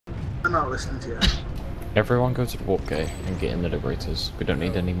I'm not listening to you. Everyone go to the warp gate and get in the liberators. We don't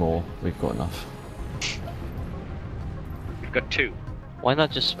need any more. We've got enough. We've got 2. Why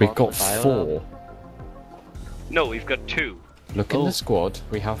not just We've spawn got the bio 4. No, we've got 2. Look in the squad.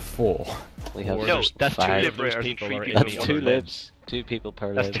 We have 4. We have No, that's 2 5. liberators and 3 people. That's in 2 one. libs. 2 people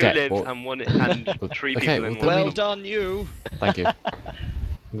per That's lib. 2 Okay, libs well- and 1 and 3 okay, people in well, one. Well done, you! Thank you.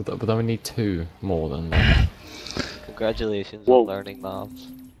 But then we need 2 more than that. Congratulations Whoa. on learning maths.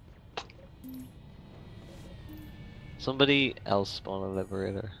 Somebody else spawn a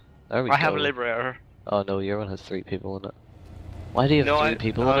liberator. There we go. I have a liberator. Oh no, your one has 3 people in it. Why do you have No, 3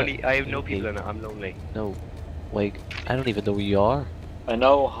 people in it? I have no people in it. I'm lonely. No. Wait, I don't even know where you are. I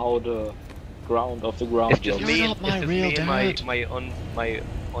know how the ground of the ground It's just looks. me. You're And, not my it's just real me and dad. my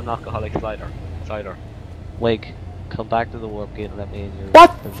unalcoholic cider. Wig, come back to the warp gate and let me in your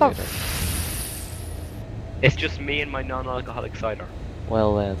What liberator. It's just me and my non-alcoholic cider.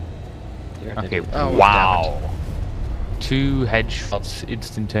 Well then. You're an Okay, idiot. Oh, wow. 2 headshots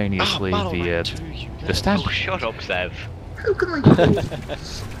instantaneously Ah, via Battleman 2, you the little stand. Oh, shut up, Sev. How can I go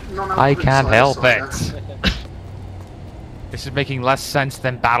non-alcoholic I can't cider help cider? it. This is making less sense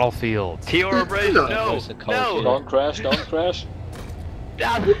than Battlefield. Tiora Brazen, No. no! There's a culture. No! Don't crash, don't crash.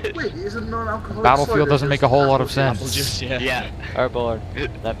 Damn it! Wait, is it non-alcoholic Battlefield cider doesn't just make a whole lot of apple Apple sense. juice, yeah. Yeah, Airborne,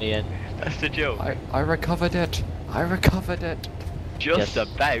 let me in. that's the joke. I recovered it. I recovered it. Just Yes.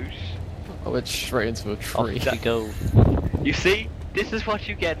 about. Oh, it's straight into a Off tree. we go. You see? This is what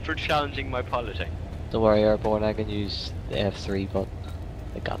you get for challenging my politic. Don't worry, Airborne, I can use the F3 button.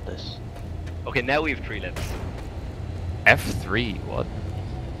 I got this. Okay, now we have 3 limbs. F3, what?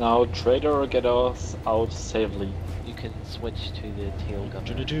 Now, Trader, get us out safely. You can switch to the tail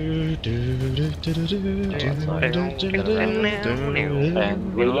gunner.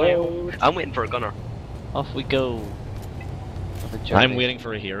 And reload. I'm waiting for a gunner. Off we go. On the journey. I'm waiting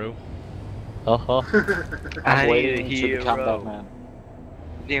for a hero. Uh-huh. I'm I waiting need a to become hero.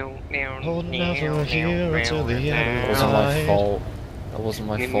 that man. Hold never here till the end That of wasn't my time. fault. That wasn't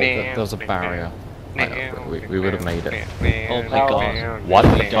my fault. There was a barrier. We would have made it. Oh my god. What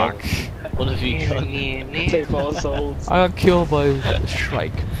the Dog. fuck? What have you done? Save our souls. I got killed by a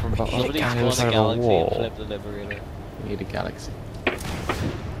Shrike from the Somebody other spawn a side of a galaxy and wall. flip the liberator. We need a galaxy.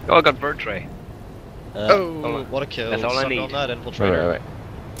 Oh, I got Vertray. Oh, what a kill. That's all I Suck need. on that Wait, infiltrator. wait, wait.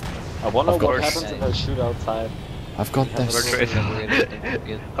 I wonder I've got what this. happens if I shoot outside. I've got Have this. a liberator thing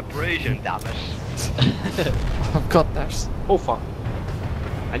again. Abrasion, damn it. I've got this. Oh fuck.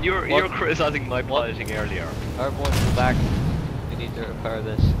 And you're criticizing my politicking earlier. Airborne, come back. We need to repair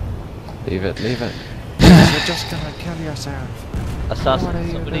this. Leave it, leave it. You're just gonna kill yourself. What are Assassin,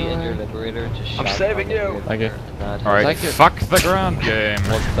 you somebody in your doing? liberator just I'm shot saving our you. liberator Thank you. and that Alright, Thank you. fuck the ground game.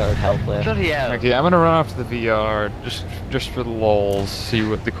 has 1/3 health left. Bloody hell. Okay, I'm gonna run off to the VR just for the lols, see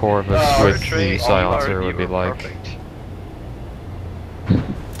what the Corvus with Vertray, the silencer you would be were like. perfect.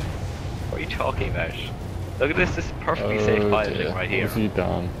 What are you talking about? Look at this is perfectly safe piloting dear. right here. What have you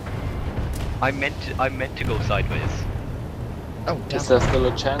done? I meant to go sideways. Oh, damn. Is there still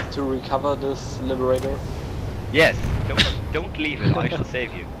a chance to recover this liberator? Yes, don't leave it, I shall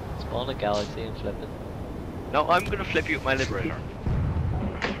save you. Spawn a galaxy and flip it. No, I'm gonna flip you with my liberator.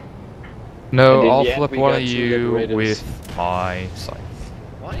 No, And in I'll the end, flip we one got of 2 you liberators. with my scythe.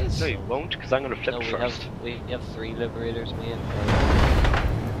 Why is No, you won't, because I'm gonna flip No, we first. have 3 liberators, me and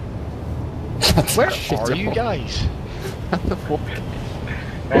Where Shit, are you oh. guys? Not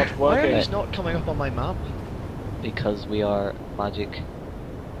Why are working. these not coming up on my map? because we are magic.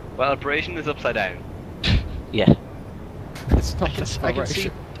 Well, Abrasion is upside down. Yeah. It's I not can, this I can see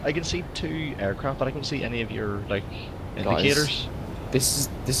direction. I can see 2 aircraft, but I can see any of your like Guys. indicators. This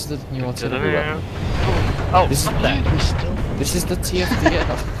is the new artillery weapon. Oh, This is- stop that. We still This is the TFDN.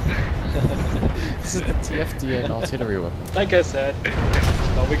 This is the TFDN artillery weapon. Like I said,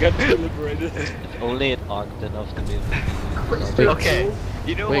 now we got 2 liberators. If only it arced enough to be able to What is Wait. doing? Okay,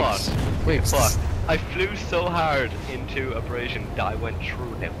 you know Wigs, what? Wigs. What? I flew so hard into Abrasion that I went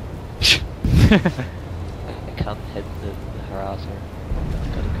through him. I can't hit the harasser.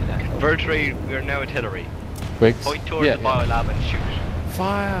 Gotta connect. Vertray, we are now artillery. Wigs. Point towards Yeah, the yeah. biolab and shoot.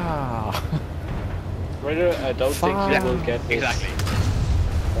 Fire! Trader, I don't think Fire. you will get this Exactly.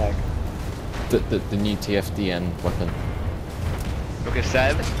 back. The new TFDN weapon. Okay,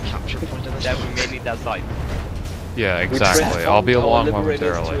 Seb, capture point in this. Seb, we may need that site. Yeah, We exactly. I'll be transformed along our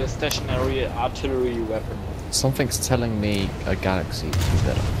liberators momentarily. to a stationary artillery weapon. Something's telling me a galaxy would be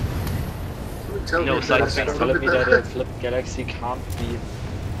better. Tell No, me side that spin. it's Telling me better. that a flip galaxy can't be.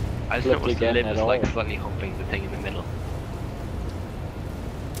 I just Flipped noticed the again lip at is like all. slightly humping the thing in the middle.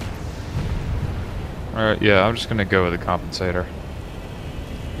 Alright, yeah, I'm just gonna go with the compensator.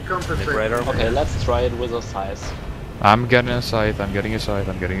 Concentrate. Okay, let's try it with a size. I'm getting a scythe, I'm getting a scythe,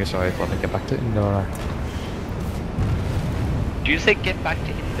 I'm getting a scythe. Let me get back to Indar. Do you say get back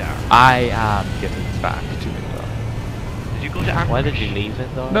to Indar? I am getting back to Indar. Did you go to Amber? Why did you leave it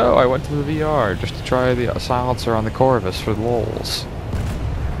though? No, I went to the VR just to try the silencer on the Corvus for the lols.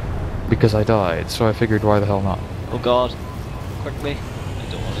 Because I died, so I figured why the hell not. Oh god. Quickly.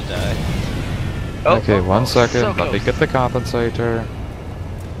 I don't want to die. Oh, Okay, oh, 1 oh, second, so let me close. get the compensator.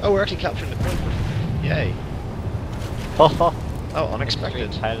 Oh, we're actually capturing the point. Yay. Oh,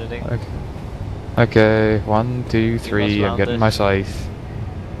 unexpected. Piloting. Okay, 1, 2, 3, I'm round getting this. my scythe.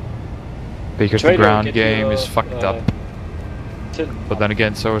 Because the Trader, ground get game your, is fucked up. tin. But then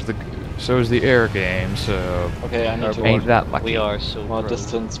again, so is the air game, so Okay, I need to ain't that lucky. We are so more pro.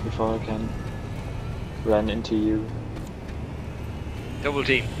 distance before I can run into you. Double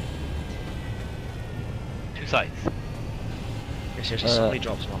team. 2 sides. Seriously, somebody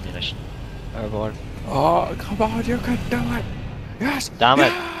drop some ammunition. Airborne. Oh, come on, you can do it! Yes! Damn it.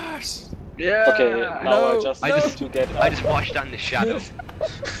 Yes! Yeah. Okay, now I just I need just- to get I just washed down the shadow.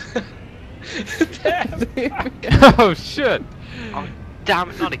 Oh shit! Oh, damn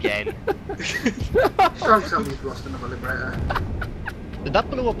it, not again. Don't tell me you've lost another liberator. Did that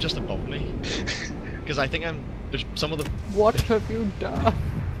blow up just above me? Because I think there's some of the... What have you done?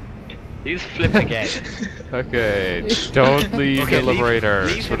 You just flip again. Okay, don't leave Okay, the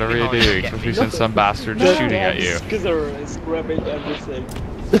liberators, leave him whatever you behind do, and get especially me. since some bastard's shooting at you. Skizzer is grabbing everything.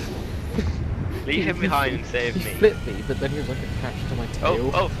 Leave him behind and save He me. flipped me, but then he was like attached to my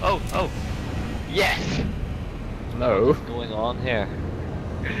tail. Oh. Yes! No. What's going on here?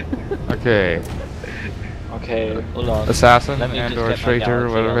 Okay, Okay, Hold on. assassin Let me and just or get my traitor,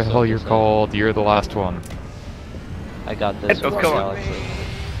 galaxy whatever the also hell you're to say. called, you're the last one. I got this. Oh, with come my on. galaxy.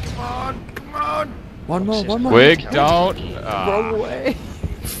 One more. Wig, don't! Wrong way.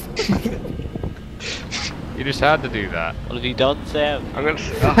 You just had to do that. What have you done, Sam? I'm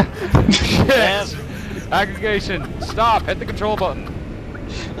gonna. Shit! Aggregation, stop! Hit the control button.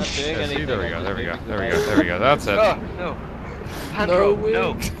 I'm not doing Yeah, anything. see, there we I'm go, just there we go, moving there we the go, mouse. there we go, that's it. Oh, no. Pandro,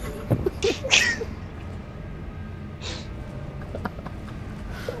 no.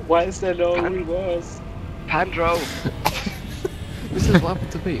 why is there no reverse? Pandro. This is what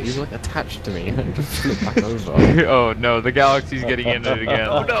happened to me. He's like attached to me and I just flipped back over. Oh no, the galaxy's getting in it again.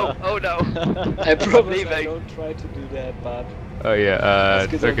 Oh no, oh no. I promise I Leaving. don't try to do that, but Oh yeah,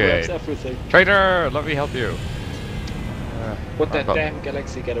 Skizzer grabs okay. everything. Traitor, let me help you. Would that I'll- damn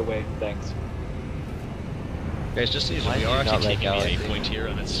galaxy get away? Thanks. Guys, just so you know, Why we do are you not actually like taking the A galaxy? point here,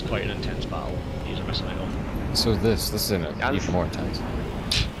 and it's quite an intense battle. These are missing out. So this is in it. Yeah, Even more intense.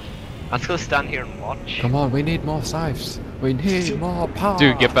 Let's go stand here and watch. Come on, we need more scythes. We need more power.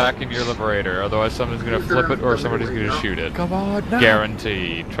 Dude, get back in your liberator, otherwise someone's gonna flip it or somebody's gonna shoot it. Come on, no.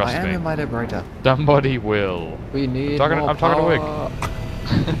 Guaranteed, I trust am in me. my liberator. Somebody will. We need talking- more I'm talking to Wig. power.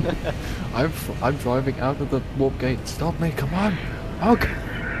 I'm driving out of the warp gate. Stop me, come on. Okay.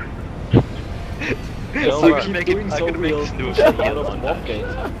 Don't So worry. keep make doing it- I so can make we'll Snoop jump yell out of the on warp that. gate.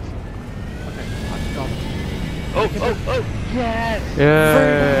 Oh, yes!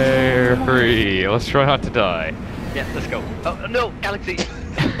 Yay, free. Let's try not to die. Yeah, let's go. Oh, no, Galaxy!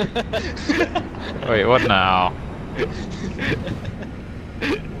 Wait, what now?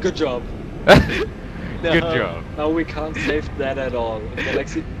 Good job. Good job. Now we can't save that at all.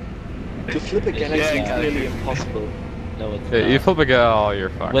 Galaxy. To flip a galaxy is Yeah, nearly impossible. No, it's Yeah, not. you flip a gal, you're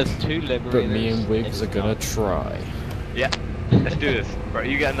fucked. With 2 liberators. But me and Wiggs it's are gonna not. try. Yeah, let's do this. Right,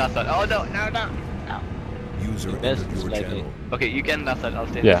 you get on that side. Oh, no. User You entered missed your slightly. channel. Okay, you get on that side, I'll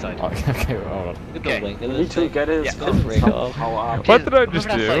stay on Yeah. this side. Okay, well, hold on. Look at Okay. the wing of We this need to thing. get his Yeah, gun break off. somehow up. What did I Over just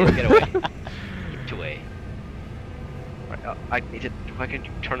that do? side, get away. Get away. Right, I need to. Why can't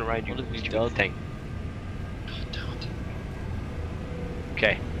you turn around, you What have you stupid done? thing?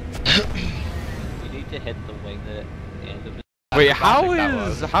 Okay. You need to hit the wing at the end of it. Wait, That's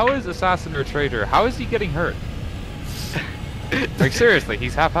how is Assassin or Traitor? How is he getting hurt? Like seriously,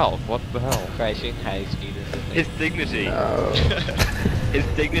 he's half health. What the hell? Crashing high speed is the thing. His dignity. No. His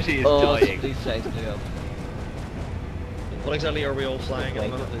dignity is Oh, dying. please size me up. What exactly are we all flying at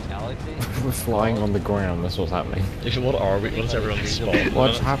Wing the of moment? this galaxy? We're flying on the ground, that's what's happening. What are we? What is everyone's spawn?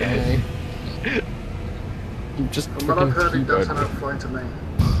 What's happening? You just From what I've freaking heard, it does T-bird have me. flying to me.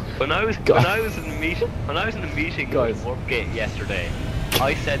 When I was in the meeting Guys. with Warpgate yesterday,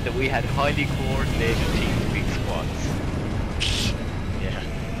 I said that we had highly coordinated team squads. Yeah.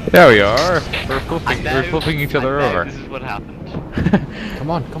 There we are. And now- We're flipping each other and now over. This is what happened. Come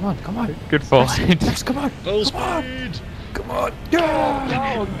on, come on, come on. Good point. Yes, come on. Full Come on. speed! Come on.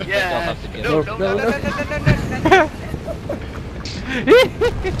 Yeah. Yeah. have to get No, up. no, No, no, no, no, no, no, no, no, no.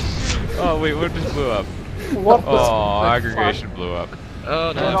 Oh wait, what just blew up? What the Oh, fuck? aggregation blew up.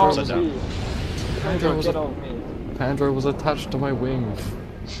 Oh Get no, off upside down. me. Pandro, get off me. Pandro was attached to my wing.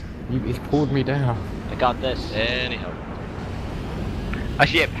 He pulled me down. I got this. Anyhow.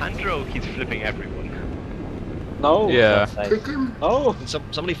 Actually, yeah, Pandro keeps flipping everyone. No. Yeah. Kick him. No.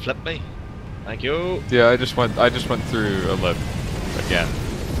 Somebody flip me. Thank you. Yeah, I just went through a lip again.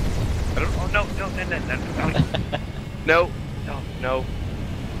 I don't, oh no, no, no, no, no, no, no, no.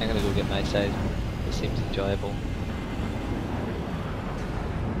 I'm gonna go get my side. This seems enjoyable.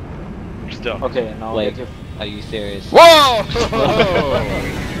 You're stuck. Okay, now Wait, get your... are you serious? Whoa!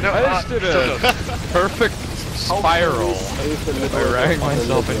 No, I just did a perfect spiral Save the by little- ramming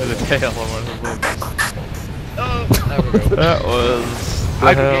myself into the tail of one of the lips. Oh, there we go. That was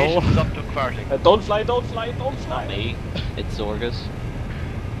the hell. Aggregation, stop duck farting. Don't fly, don't fly, don't fly. Me? It's Zorgus.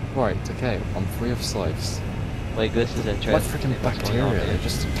 Right, okay, I'm free of slice. Like, this is What interesting. freaking What's going on bacteria? here? They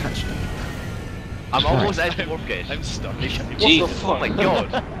just attached me. I'm almost out of warp gate. I'm stuck. What the Jesus. fuck? Oh my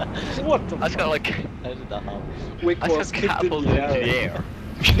god. What the I just got like, How did that happen? Wick I was just got kicked in catapulted the into the air. air.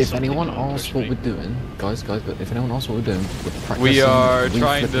 If anyone asks what we're doing, guys, if anyone asks what we're doing, we're practicing We are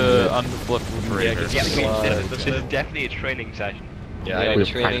trying reflipping to the- unflip Liberator. Yeah, Yes. this is definitely a training session. Yeah, Yeah, I we're was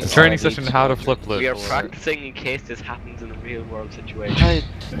training. A training session how to flip We are lips. practicing in case this happens in a real world situation.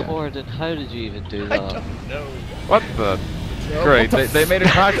 How, Gordon, how did you even do I that? don't know. What the? Great, they made it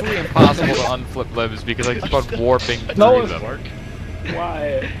practically impossible to unflip libs because I kept on warping through No, them.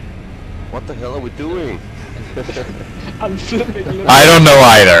 Why? What the hell are we doing? I'm flipping little... I don't know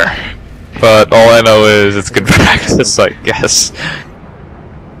either, but all I know is it's good practice, I guess.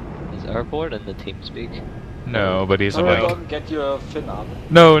 Is Airborne in the team speak? No, but he's a Alright, mic. Don, get your fin up.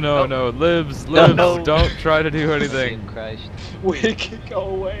 No, libs, No. don't try to do anything. Team crashed. Wick, go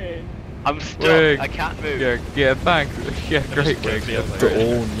away. I'm stuck. Wig. I can't move. Yeah, thanks. Yeah, great, Wig. The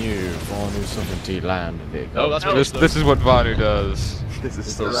all new Vanu sovereignty land. There you go. Oh, that's what This is what Vanu does. This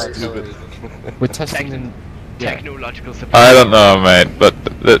is so Right. stupid. We're testing. Technological support. I don't know, mate, but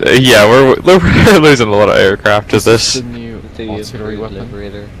yeah, we're losing a lot of aircraft to this. The new The artillery improved weapon.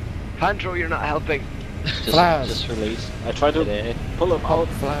 Liberator. Pandro, you're not helping. Flash. Just released I try to today. pull him out.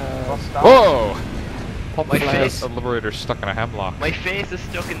 Flash. Whoa! Pop My flash. face. A Liberator stuck in a hemlock. My face is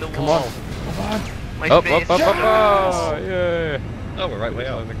stuck in the Come wall. on. Come on. My Up, face. up, oh, yeah. Oh, we're right way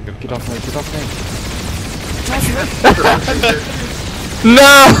out. Get off me. Get off me.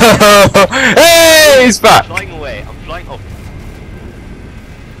 No! Hey, he's back! I'm flying away. I'm flying up.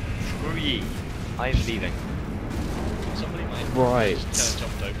 Screw ye. I'm leaving. Somebody might Right.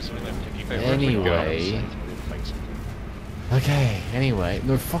 jumped over something like particularly Anyway. Okay. Anyway.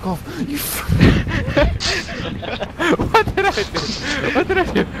 No. Fuck off. You. What did I do? What did I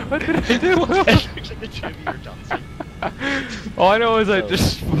do? What did I do? All I know is I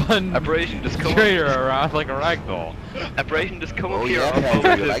just spun Abrasion, just come Trader up. around like a ragdoll. Abrasion, just come Oh, up here. yeah, I'll Pandro, go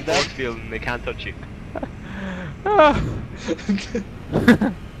you to the like that? force field and they can't touch you.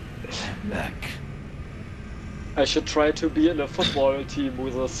 I should try to be in a football team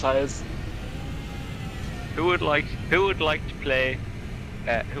with a size. Who would like to play?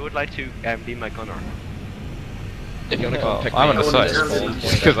 Who would like to be my gunner? If you want to come and pick I'm me gonna up,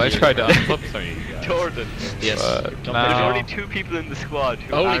 say because I tried to unflip some of you guys. Jordan. Yes. But Come now- There's pick me only up. 2 people in the squad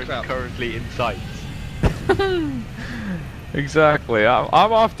who Holy aren't crap. currently in sight. Exactly.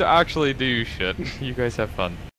 I'm off to actually do shit. You guys have fun.